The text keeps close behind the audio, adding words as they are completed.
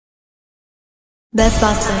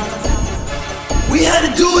Bestbasstard. We had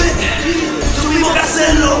to do it, tuvimos que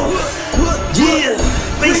hacerlo. Yeah,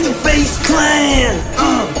 face to face clan,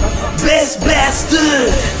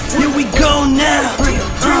 Bestbasstard. Here we go now.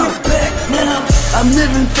 I'm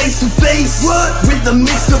living face to face with a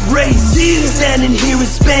mixed up race. Standing here in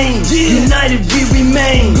Spain, united we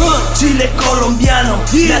remain. Chile colombiano,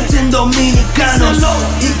 Latin dominicanos,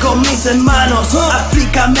 y con mis hermanos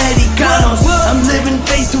África americanos. I'm living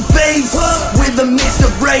face to face with a mixed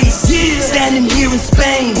up race. Standing here in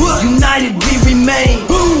Spain, united we remain.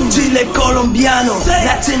 Chile colombiano,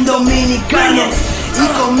 Latin dominicanos, y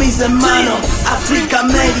con mis hermanos África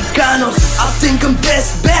americanos. I think I'm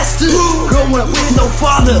best bastard, growing up with no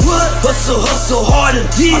father. Hustle, hustle harder,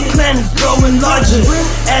 our clan is growing larger.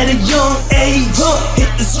 At a young age, hit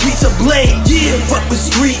the streets of blade. Fuck with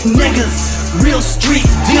street niggas, real street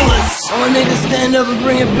dealers. All niggas stand up and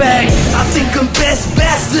bring it back. I think I'm best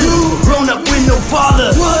bastard, grown up with no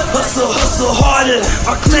father. Hustle, hustle harder,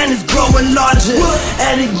 our clan is growing larger.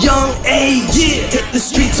 At a young age, hit the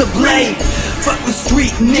streets of blade. Fuck with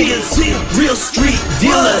street niggas, real street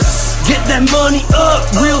dealers. Get that money up,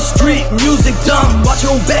 real street music dumb. Watch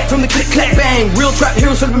your own back from the click clack bang. Real trap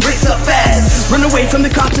heroes flipping bricks up fast. Run away from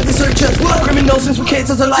the cops if they search us. Criminals since we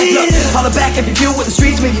kids as a life look. Holler back if you feel with the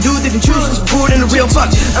streets. Maybe you do, didn't choose to support in a real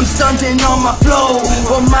fuck. I'm stunting on my flow,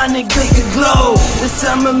 for my niggas to glow. This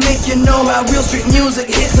time I'ma make you know how real street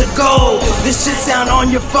music hits a goal. This shit sound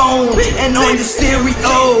on your phone and on your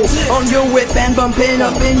stereo, on your whip and bumping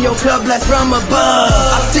up in your club blast from above.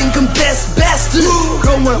 I think I'm best bastard,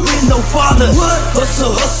 growing with no father.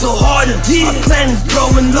 Hustle, hustle harder, our clan is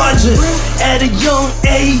growing larger. At a young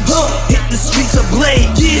age, hit the streets of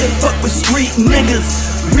blade. Fuck with street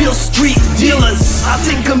niggas, real street dealers. I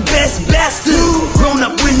think I'm best bastard, grown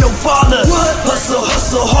up with no father. Hustle,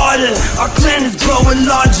 hustle harder, our clan is growing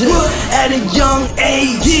larger. At a young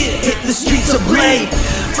age, hit the streets of blade.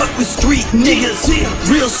 Fuck with street niggas,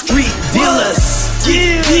 real street dealers.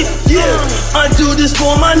 I do this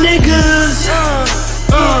for my niggas.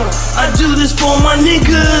 I do this for my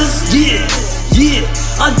niggas.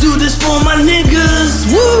 I do this for my niggas.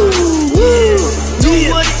 Woo, woo. Do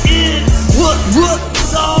what it is. What?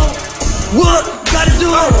 So, what? Gotta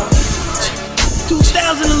do it.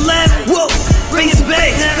 2011. Whoa. Bring it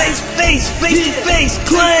back. Face to face,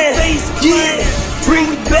 clan.